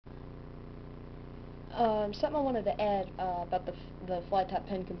Something I wanted to add about the fly-top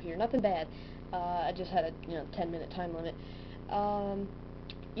pen computer. Nothing bad. I just had a 10-minute time limit. Um,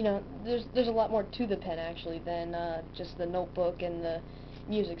 there's a lot more to the pen actually than just the notebook and the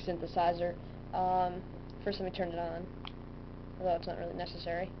music synthesizer. First, let me turn it on, although it's not really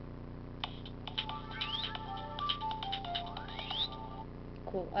necessary.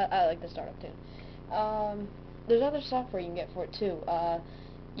 Cool. I like the startup tune. There's other software you can get for it too.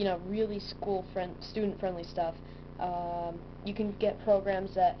 Really student-friendly stuff. You can get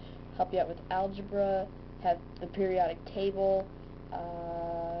programs that help you out with algebra, have a periodic table,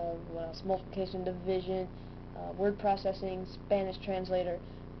 what else? Multiplication, division, word processing, Spanish translator,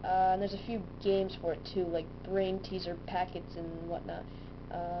 and there's a few games for it too, like brain teaser packets and whatnot.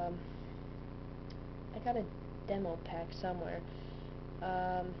 I got a demo pack somewhere.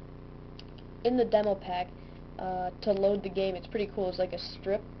 Um, in the demo pack, to load the game, it's pretty cool. It's like a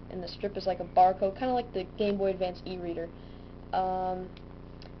strip, and the strip is like a barcode, kind of like the Game Boy Advance e-reader. Um,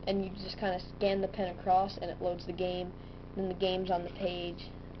 and you just kind of scan the pen across, and it loads the game. Then the game's on the page.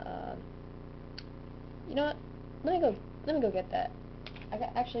 You know what? Let me go get that. I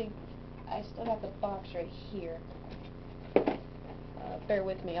still have the box right here. Bear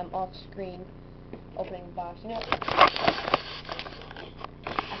with me. I'm off screen opening the box. You know what?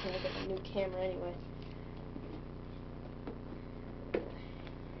 I can look at the new camera anyway.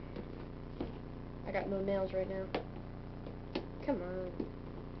 I got no nails right now. Come on.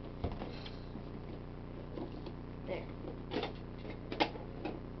 There.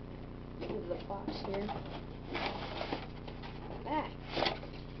 Move the box here. Ah!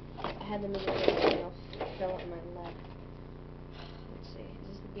 I had them in the nails. Fell out in my lap. Let's see. Is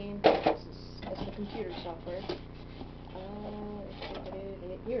this the game? That's the computer software.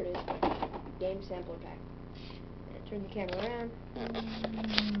 Here it is. Game sampler pack. And turn the camera around.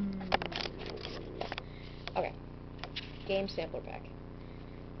 Okay. Game sampler pack.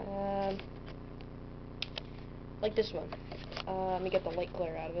 Like this one. Let me get the light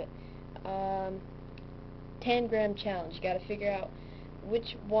glare out of it. 10-gram challenge. You gotta figure out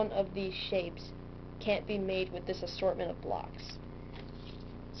which one of these shapes can't be made with this assortment of blocks.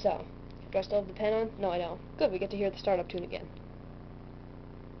 So, do I still have the pen on? No, I don't. Good, we get to hear the startup tune again.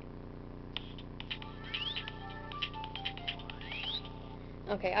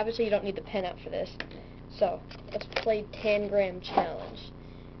 Okay, obviously you don't need the pen out for this. So, let's play 10-gram challenge.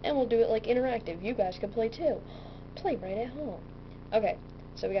 And we'll do it like interactive. You guys can play too. Play right at home. Okay,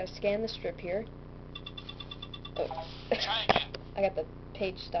 so we gotta scan the strip here. Oh. I got the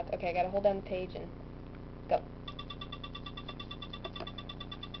page stuck. Okay, I gotta hold down the page and go.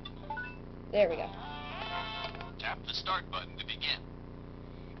 There we go. Tap the start button to begin.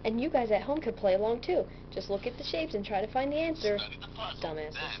 And you guys at home could play along too. Just look at the shapes and try to find the answer. Study the puzzle,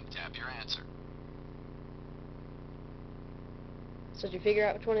 Dumbasses. then tap your answer. So did you figure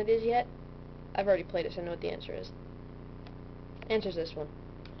out which one it is yet? I've already played it, so I know what the answer is. Answer's this one.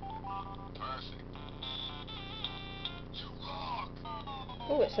 Perfect. You rock!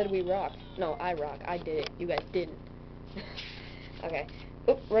 Oh, it said we rock. No, I rock. I did it. You guys didn't. Okay.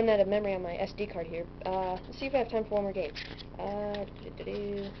 Oop, running out of memory on my SD card here. Let's see if I have time for one more game.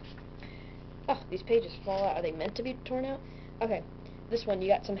 Oh, these pages fall out. Are they meant to be torn out? Okay. This one, you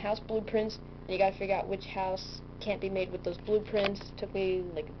got some house blueprints, and you gotta figure out which house can't be made with those blueprints. Took me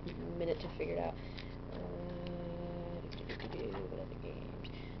like a minute to figure it out. What other games?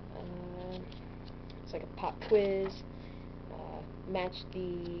 It's like a pop quiz. Match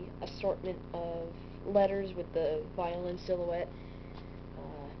the assortment of letters with the violin silhouette.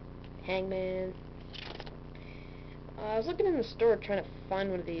 Hangman. I was looking in the store trying to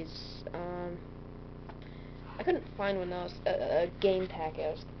find one of these. I couldn't find one that was a game pack. I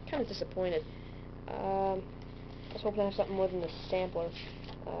was kind of disappointed. I was hoping to have something more than the sampler.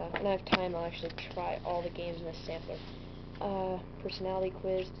 When I have time, I'll actually try all the games in the sampler. Personality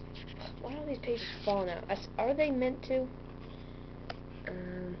quiz. Why are all these pages falling out? Are they meant to?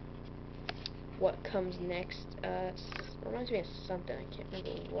 What comes next? It reminds me of something. I can't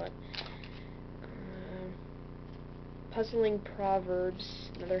remember what. Puzzling proverbs.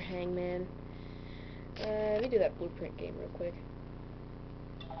 Another hangman. Let me do that blueprint game real quick.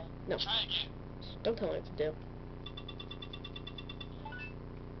 No. Try again. Don't tell me what to do.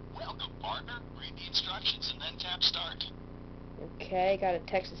 Welcome, partner. Read the instructions and then tap start. Okay, got a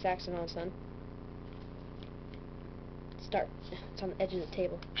Texas accent on, son. Start. It's on the edge of the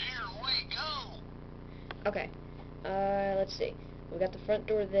table. Here we go! Okay. Let's see. We got the front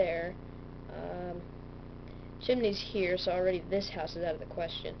door there. Chimney's here, so already this house is out of the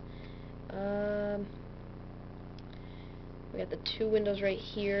question. We got the two windows right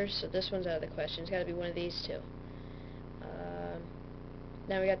here, so this one's out of the question. It's got to be one of these two.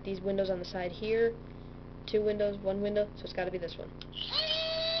 Now we got these windows on the side here. Two windows, one window, so it's got to be this one. Yeehaw!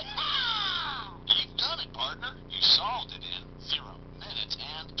 You've done it, partner. You solved it in 0 minutes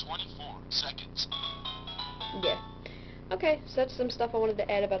and 24 seconds. Yeah. Okay, so that's some stuff I wanted to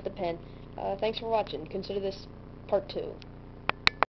add about the pen. Thanks for watching. Consider this part 2.